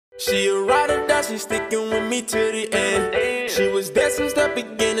She a ride or die, she sticking with me to the end. She was there since the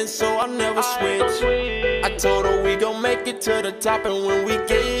beginning, so I never switch. I told her we gon' make it to the top, and when we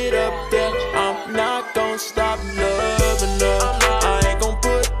get up there, I'm not gon' stop loving her. I ain't gon'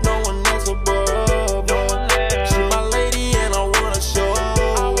 put no one else above her. She my lady, and I wanna show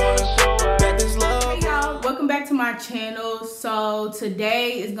her that this love. Hey y'all, welcome back to my channel. So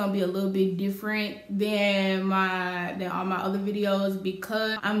today is gonna be a little bit different than all my other videos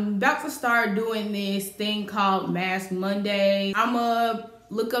because I'm about to start doing this thing called Mask Monday. I'ma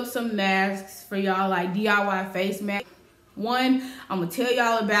look up some masks for y'all, like DIY face masks. One, I'm gonna tell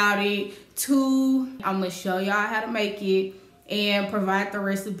y'all about it. Two, I'm gonna show y'all how to make it and provide the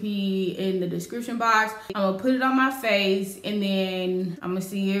recipe in the description box. I'm gonna put it on my face and then I'm gonna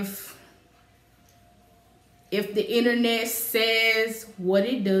see if the internet says what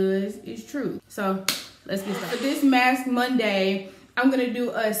it does is true. So let's get started. For this Mask Monday, I'm gonna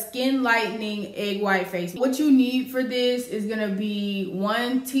do a skin lightening egg white face. What you need for this is gonna be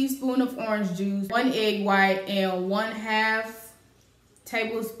 1 teaspoon of orange juice, 1 egg white, and 1/2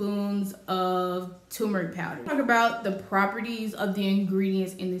 tablespoons of turmeric powder. Talk about the properties of the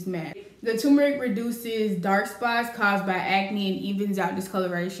ingredients in this mask. The turmeric reduces dark spots caused by acne and evens out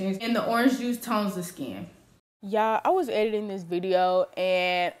discolorations, and the orange juice tones the skin. Y'all, I was editing this video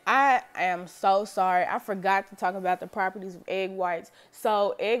and I am so sorry. I forgot to talk about the properties of egg whites.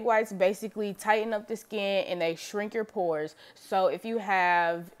 So egg whites basically tighten up the skin and they shrink your pores. So if you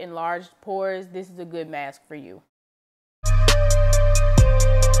have enlarged pores, this is a good mask for you.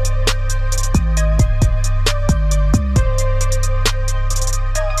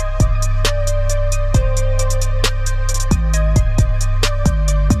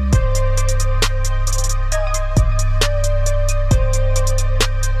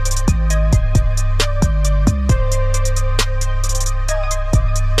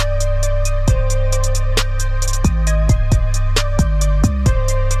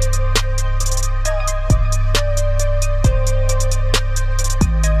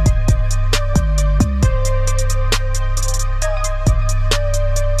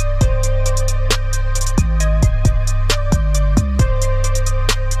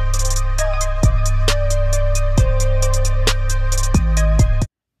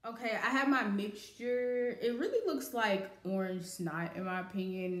 Mixture, it really looks like orange snot in my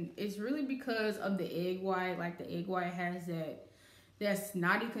opinion. It's really because of the egg white. Like the egg white has that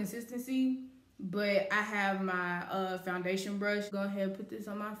snotty consistency. But I have my foundation brush. Go ahead and put this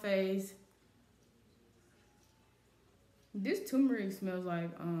on my face. This turmeric smells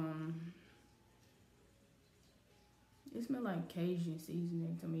like it smells like Cajun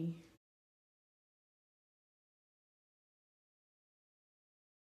seasoning to me.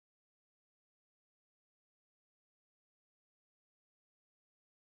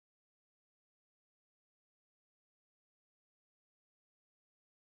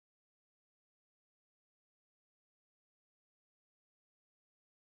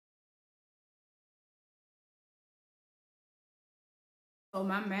 So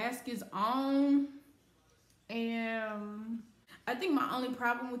my mask is on, and I think my only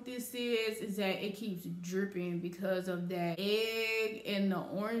problem with this is that it keeps dripping because of that egg and the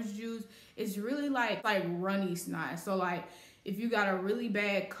orange juice. It's really like runny snot. So like if you got a really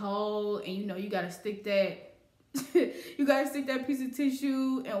bad cold and you gotta stick that you gotta stick that piece of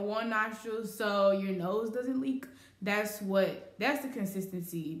tissue in one nostril so your nose doesn't leak. That's the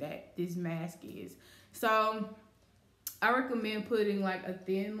consistency that this mask is. So I recommend putting like a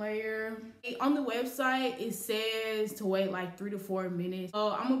thin layer. On the website, it says to wait like 3 to 4 minutes. So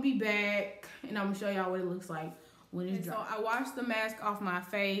I'm gonna be back and I'm gonna show y'all what it looks like when it's dry. So I washed the mask off my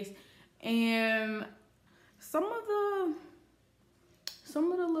face and some of the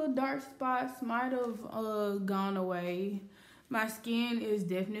little dark spots might have gone away. My skin is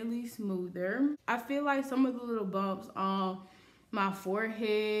definitely smoother. I feel like some of the little bumps on my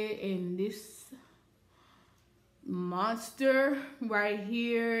forehead and this monster right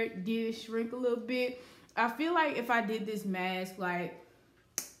here did shrink a little bit. I feel like if I did this mask like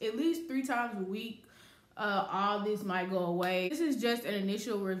at least 3 times a week, all this might go away. This is just an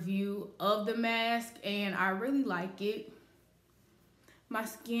initial review of the mask and I really like it. My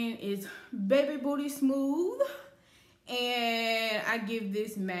skin is baby booty smooth and I give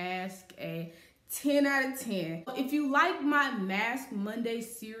this mask a 10 out of 10. If you like my Mask Monday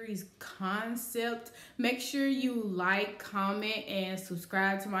series concept, make sure you like, comment, and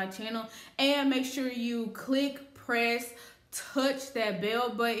subscribe to my channel. And make sure you click, press touch that bell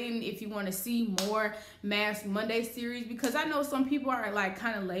button if you want to see more Mask Monday series, because I know some people are like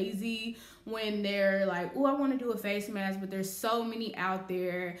kind of lazy when they're like, oh, I want to do a face mask, but there's so many out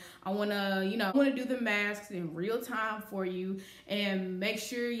there. I want to, you know, I want to do the masks in real time for you and make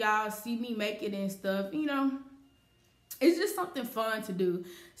sure y'all see me make it and stuff, you know. It's just something fun to do.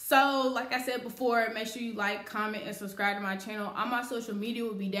 So like I said before, make sure you like, comment, and subscribe to my channel. All my social media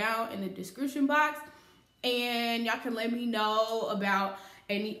will be down in the description box. And y'all can let me know about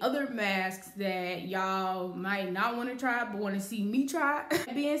any other masks that y'all might not want to try but want to see me try.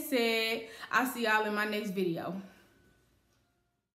 That being said, I'll see y'all in my next video.